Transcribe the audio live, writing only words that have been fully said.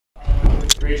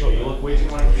Rachel, you look way too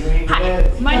like doing Hi,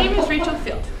 my name is Rachel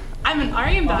Field. I'm an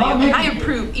RA in Balyo, and I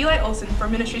approve Eli Olson for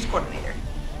Ministries Coordinator.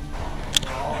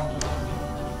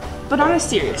 But on a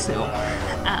serious note,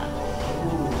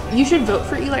 you should vote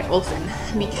for Eli Olson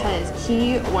because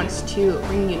he wants to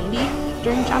bring unity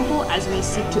during chapel as we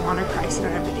seek to honor Christ in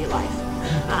our everyday life.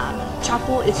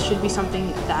 Chapel should be something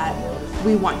that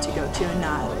we want to go to, and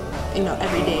not,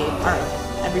 every day or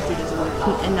every 3 days a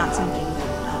week, and not something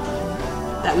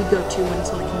that we go to when it's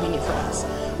only convenient for us.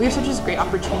 We have such a great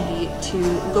opportunity to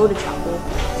go to chapel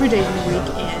 3 days in a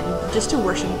week and just to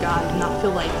worship God and not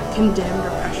feel like condemned or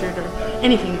pressured or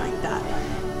anything like that.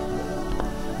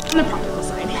 On the practical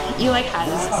side, Eli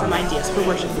has some ideas for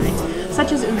worship nights,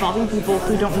 such as involving people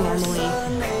who don't normally,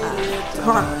 who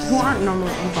aren't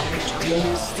normally involved in chapel.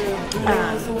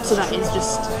 So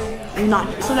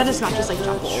that it's not just like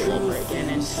chapel all over again,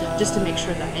 and just to make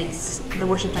sure that the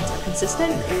worship nights are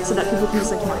consistent, so that people can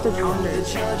just like mark their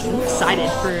calendars and be excited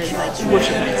for like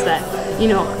worship nights that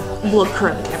will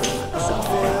occur like every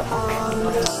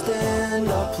month.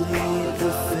 So.